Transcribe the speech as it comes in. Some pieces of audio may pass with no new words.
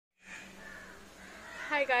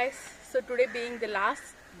Hi guys, so today being the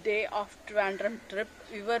last day of Trivandrum trip,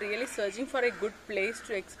 we were really searching for a good place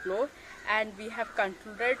to explore and we have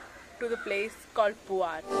concluded to the place called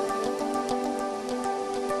Poovar.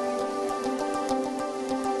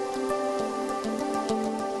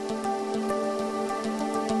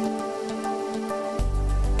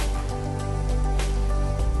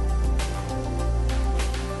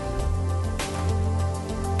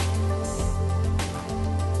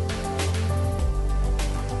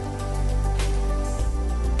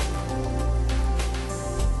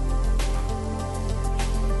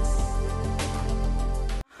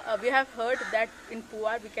 We have heard that in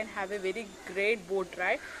Poovar we can have a very great boat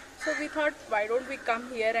ride. So we thought, why don't we come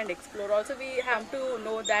here and explore. Also we have to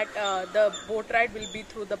know that the boat ride will be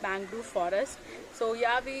through the mangrove forest. So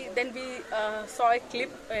yeah, we saw a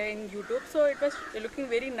clip in YouTube. So it was looking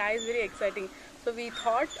very nice, very exciting. So we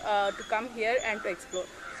thought to come here and to explore.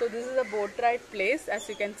 So this is a boat ride place, as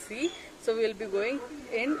you can see. So we will be going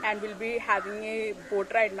in and we'll be having a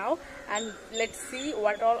boat ride now, and let's see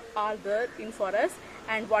what all are there in for us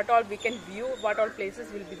and what all we can view, what all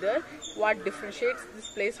places will be there, what differentiates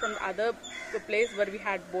this place from the other place where we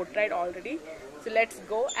had boat ride already. So let's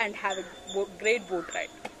go and have a great boat ride.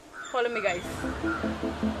 Follow me guys.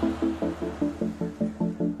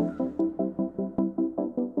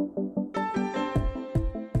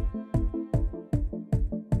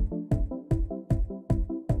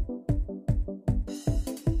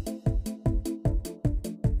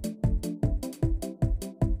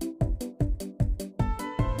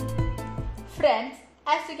 Friends,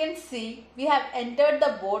 as you can see, we have entered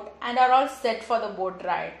the boat and are all set for the boat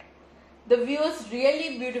ride. The view is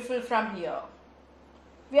really beautiful from here.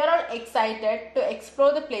 We are all excited to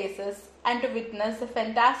explore the places and to witness the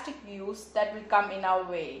fantastic views that will come in our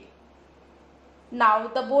way. Now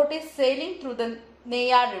the boat is sailing through the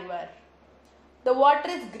Neyyar River. The water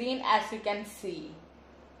is green, as you can see.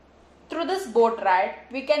 Through this boat ride,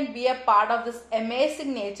 we can be a part of this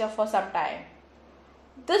amazing nature for some time.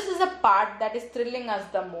 This is a part that is thrilling us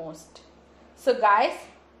the most. So guys,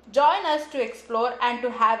 join us to explore and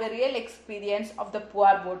to have a real experience of the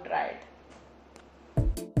Poovar boat ride.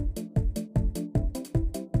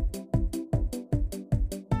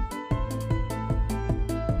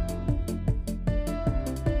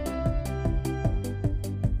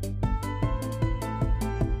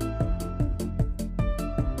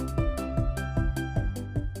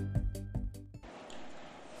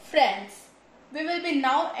 Friends, we will be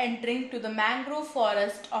now entering to the mangrove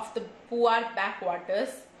forest of the Poovar backwaters,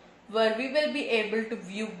 where we will be able to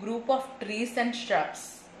view group of trees and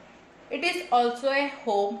shrubs. It is also a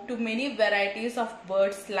home to many varieties of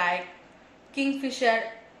birds like kingfisher,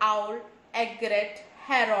 owl, egret,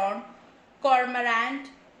 heron, cormorant,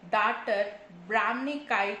 darter, Brahminy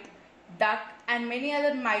kite, duck and many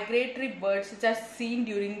other migratory birds which are seen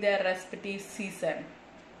during their respective season.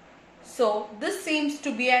 So this seems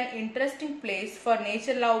to be an interesting place for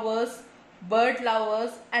nature lovers, bird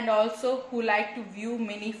lovers and also who like to view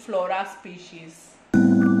many flora species.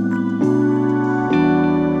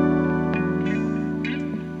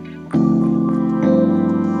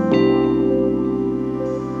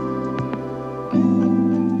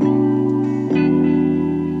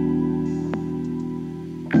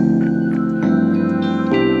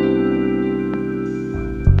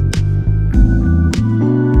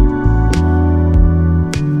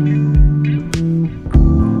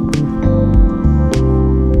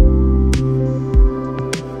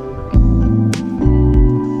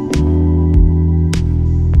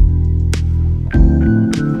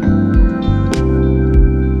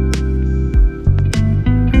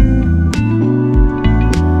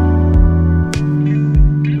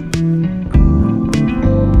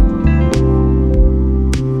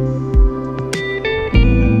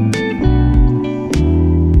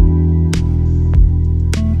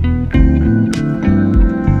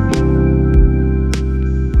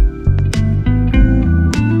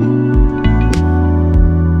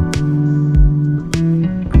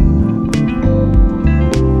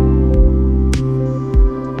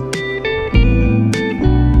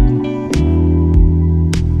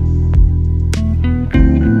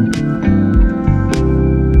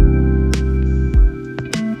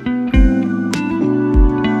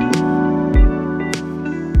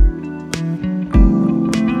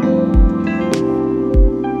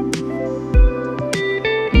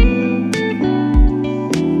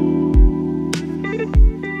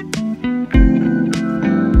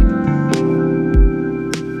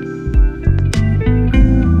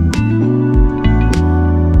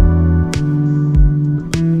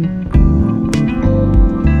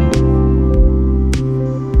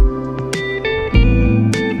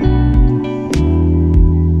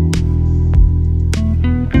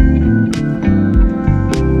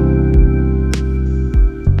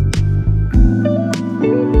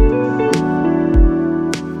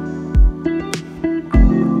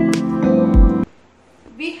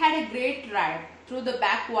 great ride through the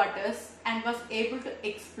backwaters and was able to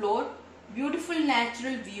explore beautiful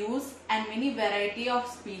natural views and many variety of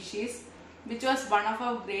species, which was one of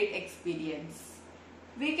our great experience.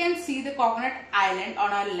 We can see the coconut island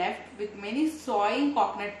on our left with many soaring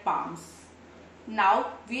coconut palms.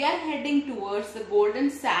 Now we are heading towards the golden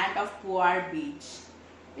sand of Poovar beach.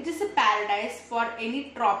 It is a paradise for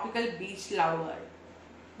any tropical beach lover.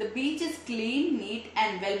 The beach is clean, neat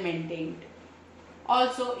and well maintained.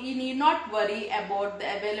 Also, you need not worry about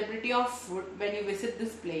the availability of food when you visit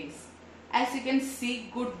this place, as you can see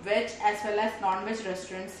good veg as well as non-veg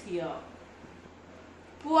restaurants here.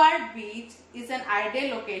 Poovar beach is an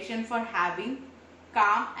ideal location for having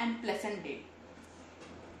calm and pleasant day.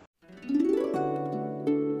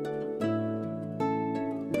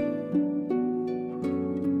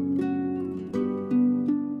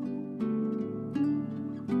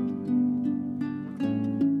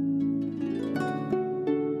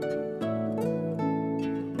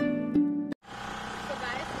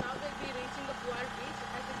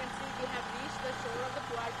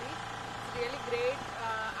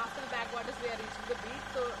 We are reaching the beach,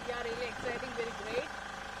 so yeah, really exciting, very great.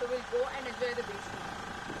 So we'll go and enjoy the beach now.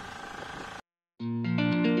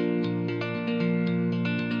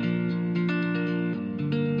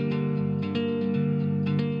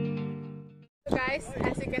 So guys,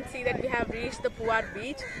 as you can see that we have reached the Poovar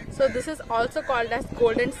beach. So this is also called as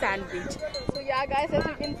Golden Sand Beach. So yeah guys, as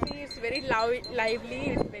you can see, it's very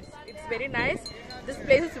lively, it's very nice. This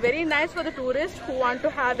place is very nice for the tourists who want to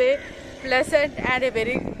have a pleasant and a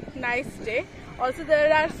very nice day. Also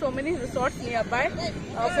there are so many resorts nearby,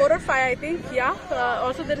 4 or 5 I think, yeah.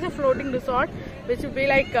 Also there is a floating resort which will be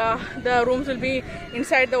like the rooms will be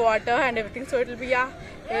inside the water and everything, so it will be, yeah.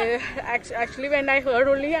 Actually when I heard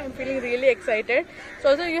only, I'm feeling really excited. So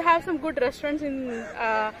also you have some good restaurants in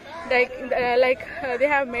they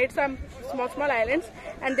have made some small islands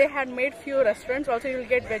and they had made few restaurants. Also you will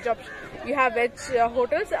get veg options. You have veg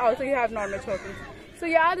hotels, also you have non-veg hotels. So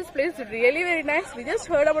yeah, this place is really very nice. We just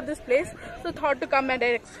heard about this place, so thought to come and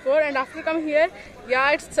explore. And after come here,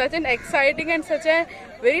 yeah, it's such an exciting and such a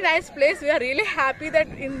very nice place. We are really happy that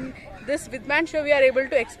in this Vidman show we are able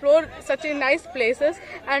to explore such a nice places,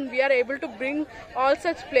 and we are able to bring all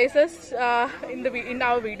such places in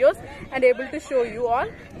our videos and able to show you all.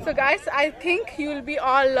 So guys, I think you will be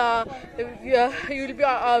all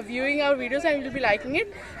viewing our videos and you will be liking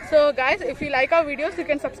it. So guys, if you like our videos, you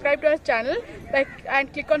can subscribe to our channel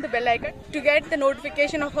and click on the bell icon to get the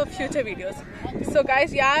notification of our future videos. So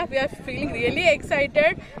guys, yeah, we are feeling really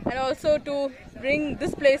excited and also to bring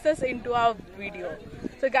these places into our video.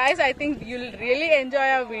 So guys, I think you'll really enjoy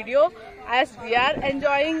our video as we are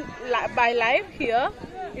enjoying by live here.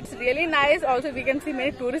 It's really nice. Also we can see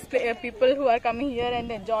many tourist people who are coming here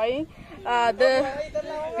and enjoying.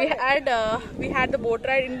 We had the boat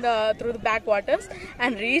ride through the backwaters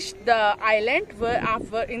and reached the island.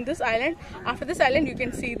 After this island you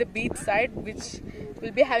can see the beach side, which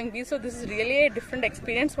will be having beach. So this is really a different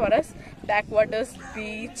experience for us. Backwaters,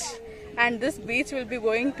 beach, and this beach will be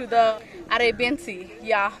going to the Arabian Sea.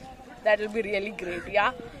 Yeah, that will be really great.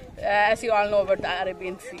 Yeah, as you all know about the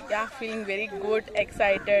Arabian Sea. Yeah, feeling very good,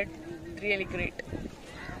 excited, really great.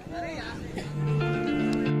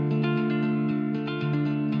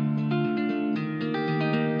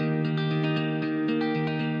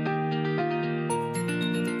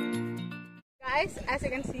 Guys, as you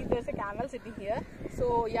can see, there's a camel sitting here.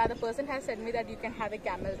 So yeah, the person has said me that you can have a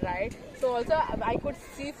camel ride. So also I could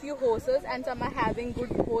see few horses and some are having good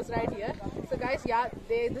horse ride here. So guys, yeah,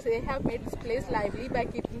 they have made this place lively by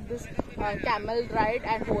keeping this camel ride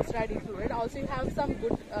and horse ride included. Also you have some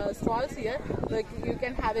good stalls here, like you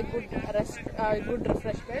can have a good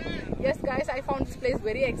refreshment. Yes guys, I found this place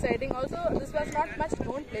very exciting. Also this was not much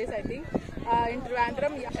known place, I think, in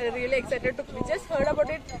Trivandrum. Yeah, really excited to, we just heard about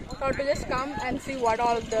it, thought to just come and see what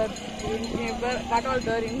all there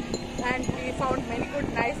in, and we found many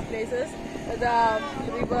good nice places, the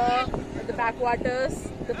river, the backwaters,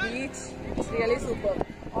 the beach. It's really superb.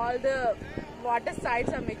 All the water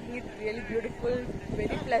sides are making it really beautiful,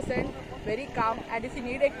 very pleasant, very calm. And if you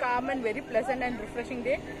need a calm and very pleasant and refreshing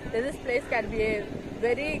day, then this place can be a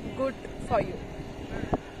very good for you.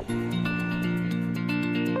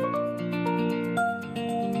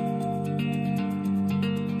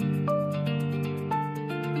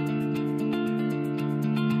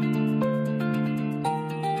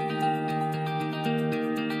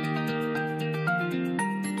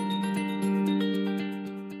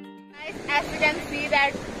 As you can see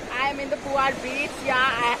that I am in the Poovar beach.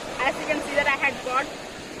 Yeah, as you can see that I had got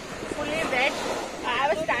fully wet. I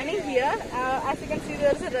was standing here. As you can see,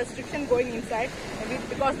 there is a restriction going inside, maybe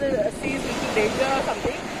because the sea is in danger or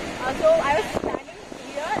something. So I was standing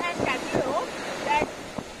here and catching rope that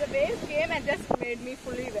the waves came and just made me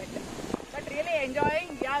fully wet. But really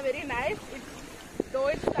enjoying, yeah, very nice. Though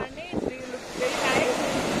it's sunny, it really looks very nice.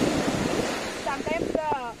 Sometimes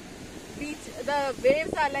the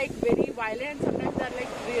waves are like very violent, sometimes they are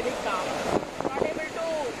like really calm. Not able to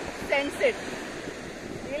sense it.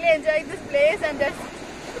 Really enjoying this place and just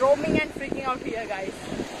roaming and freaking out here, guys.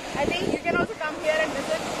 I think you can also come here and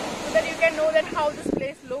visit so that you can know that how this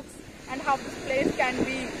place looks and how this place can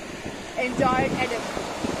be enjoyed and everything.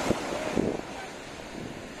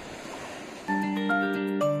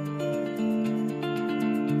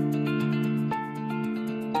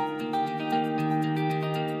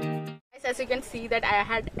 As you can see that I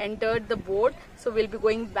had entered the boat, so we'll be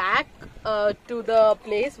going back to the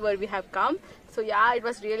place where we have come. So yeah, it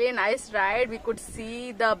was really a nice ride. We could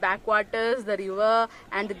see the backwaters, the river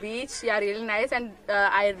and the beach. Yeah, really nice, and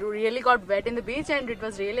I really got wet in the beach and it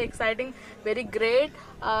was really exciting, very great,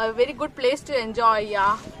 very good place to enjoy.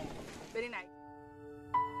 Yeah, very nice.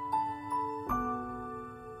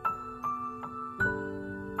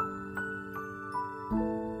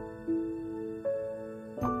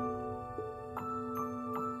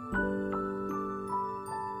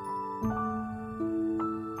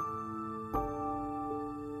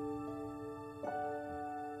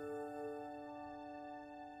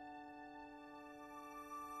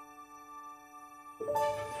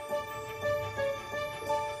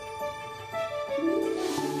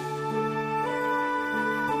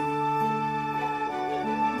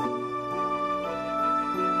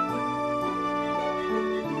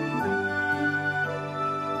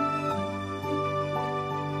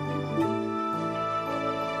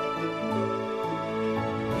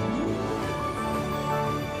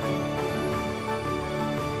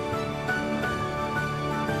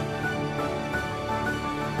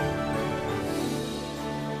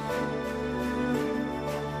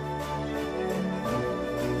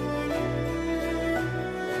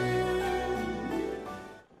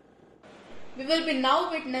 We will be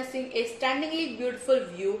now witnessing a stunningly beautiful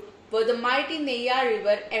view where the mighty Neyyar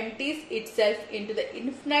River empties itself into the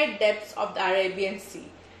infinite depths of the Arabian Sea,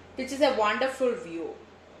 which is a wonderful view.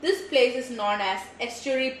 This place is known as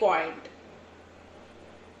Estuary Point.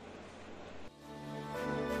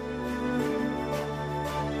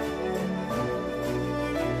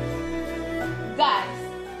 Guys,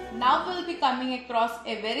 now we will be coming across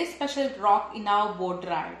a very special rock in our boat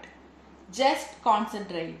ride. Just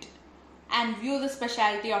concentrate and view the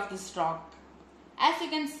speciality of this rock. As you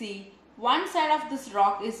can see, one side of this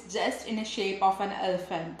rock is just in a shape of an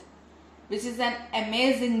elephant, which is an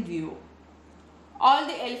amazing view. All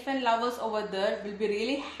the elephant lovers over there will be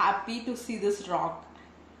really happy to see this rock,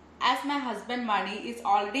 as my husband Mani is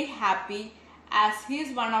already happy as he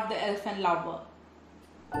is one of the elephant lover.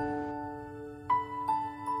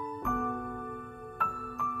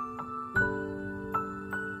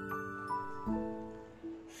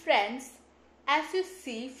 Friends, as you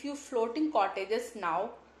see few floating cottages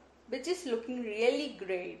now, which is looking really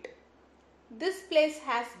great. This place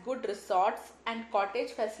has good resorts and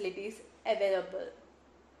cottage facilities available.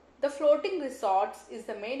 The floating resorts is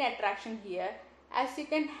the main attraction here, as you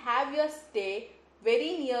can have your stay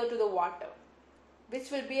very near to the water, which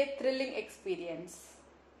will be a thrilling experience.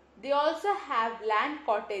 They also have land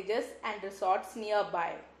cottages and resorts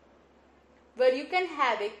nearby, where you can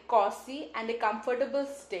have a cozy and a comfortable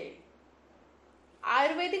stay.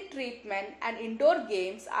 Ayurvedic treatment and indoor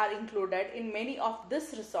games are included in many of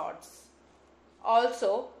these resorts.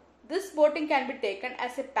 Also, this boating can be taken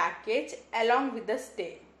as a package along with the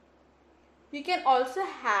stay. You can also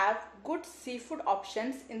have good seafood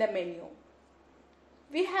options in the menu.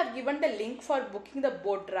 We have given the link for booking the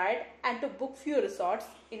boat ride and to book few resorts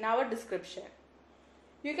in our description.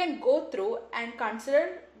 You can go through and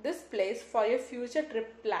consider this place for your future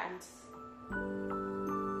trip plans.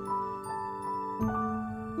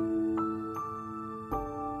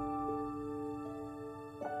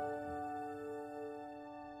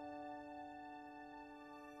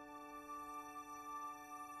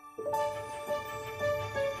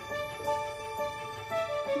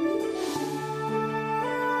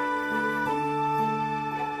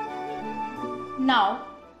 Now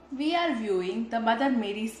we are viewing the Mother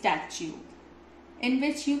Mary statue, in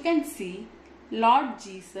which you can see Lord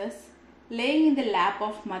Jesus laying in the lap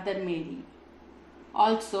of Mother Mary.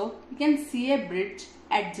 Also, you can see a bridge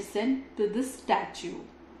adjacent to this statue.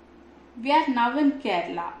 We are now in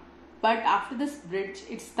Kerala, but after this bridge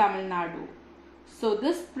it's Tamil Nadu. So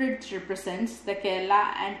this bridge represents the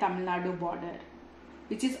Kerala and Tamil Nadu border,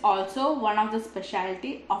 which is also one of the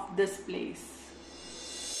specialty of this place.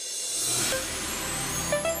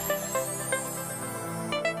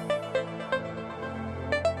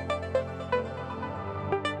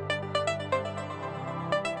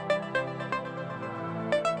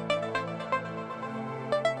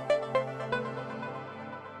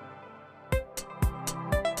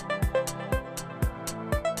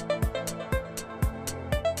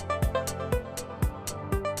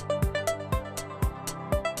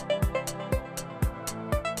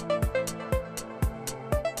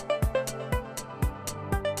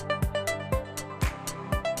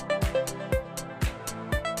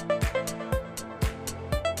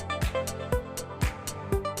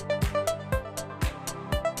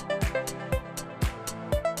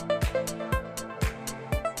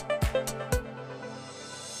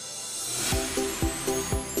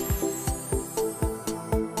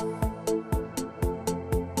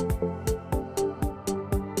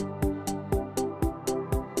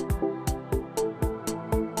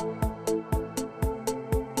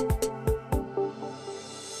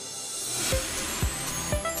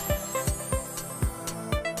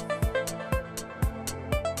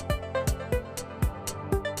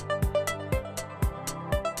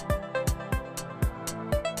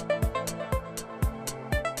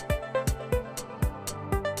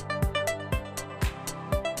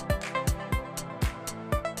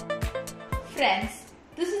 Friends,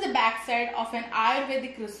 this is the backside of an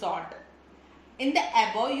Ayurvedic resort. In the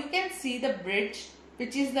above, you can see the bridge,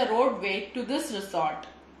 which is the roadway to this resort.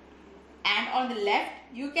 And on the left,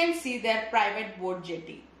 you can see their private boat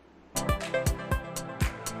jetty.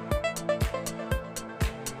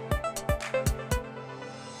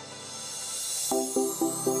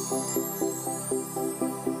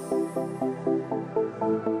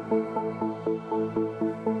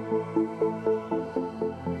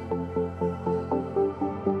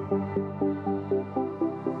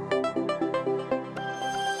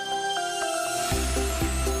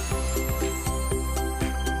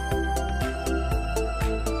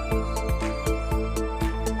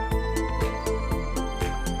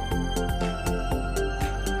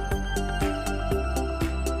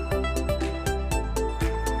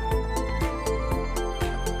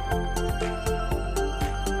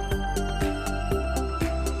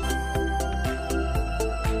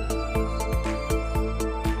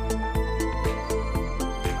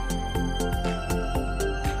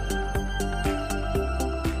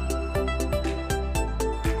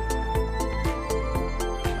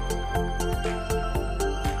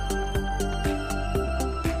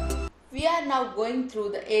 We are now going through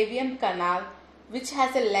the Avian Canal, which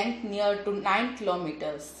has a length near to 9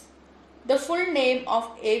 kilometers. The full name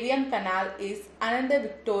of Avian Canal is Ananda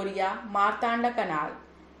Victoria Martanda Canal,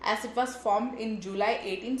 as it was formed in July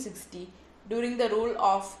 1860 during the rule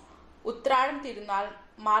of Uttradam Tirunal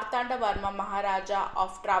Martanda Varma Maharaja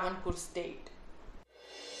of Travancore state.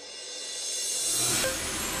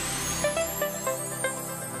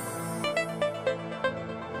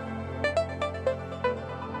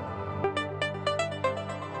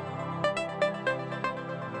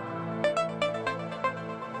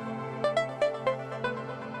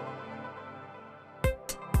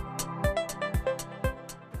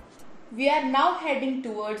 We are now heading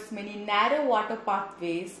towards many narrow water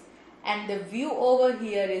pathways, and the view over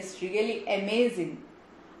here is really amazing.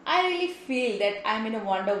 I really feel that I am in a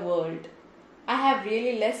wonder world. I have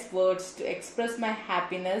really less words to express my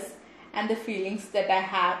happiness and the feelings that I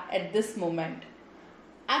have at this moment.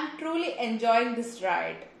 I am truly enjoying this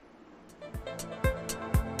ride.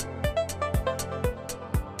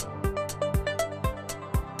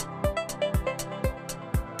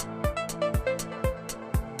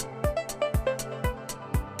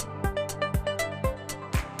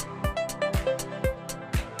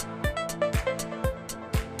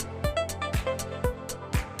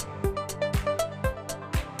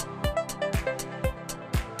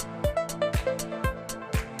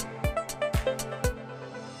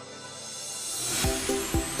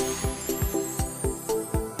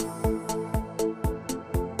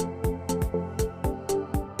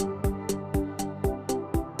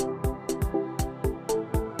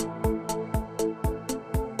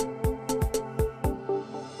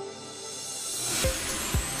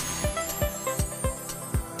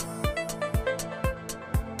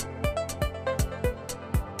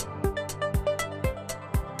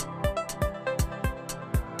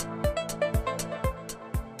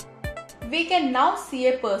 We can now see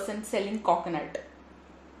a person selling coconut.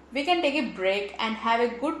 We can take a break and have a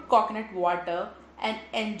good coconut water and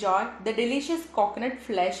enjoy the delicious coconut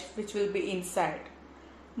flesh which will be inside.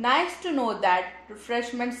 Nice to know that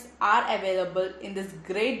refreshments are available in this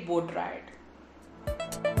great boat ride.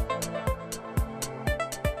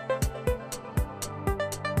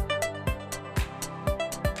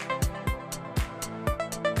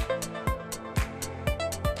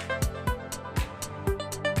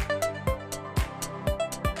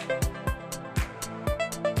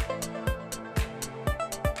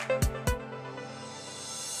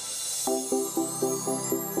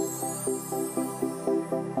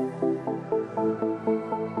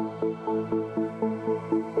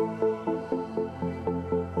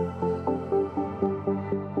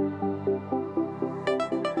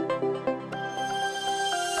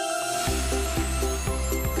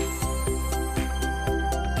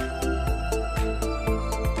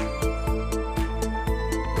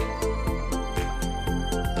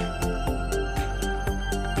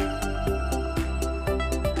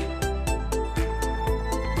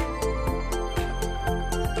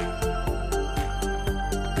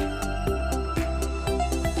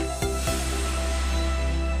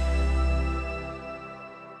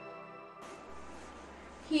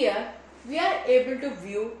 Here we are able to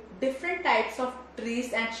view different types of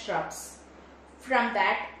trees and shrubs. From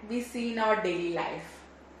that we see in our daily life.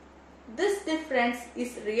 This difference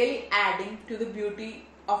is really adding to the beauty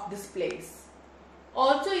of this place.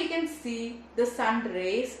 Also you can see the sun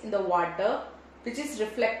rays in the water which is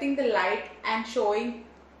reflecting the light and showing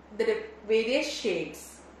the various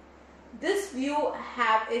shades. This view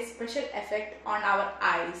have a special effect on our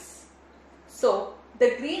eyes. So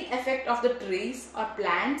the green effect of the trees or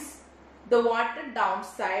plants, the water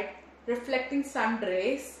downside reflecting sun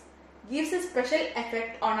rays gives a special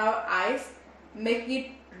effect on our eyes, making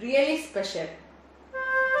it really special.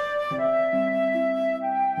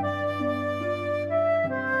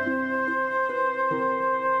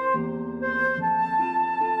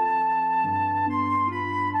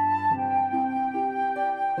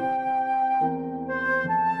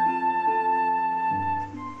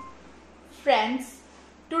 Friends,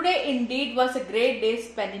 today indeed was a great day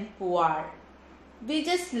spent in Poovar. We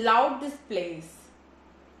just loved this place.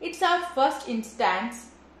 It's our first instance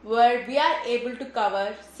where we are able to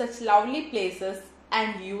cover such lovely places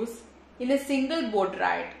and views in a single boat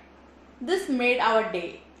ride. This made our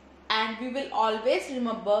day, and we will always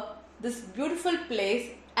remember this beautiful place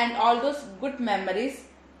and all those good memories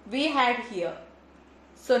we had here.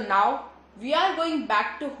 So now we are going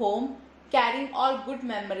back to home carrying all good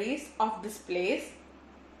memories of this place.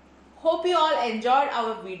 Hope you all enjoyed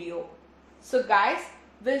our video. So guys,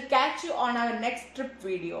 we'll catch you on our next trip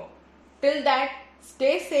video. Till that,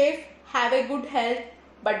 stay safe, have a good health,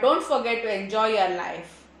 but don't forget to enjoy your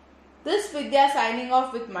life. This Vidya signing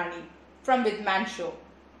off with Money from Vidman Show.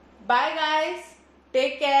 Bye guys,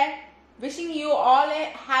 take care, wishing you all a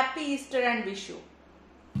happy Easter and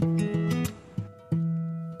Vishu.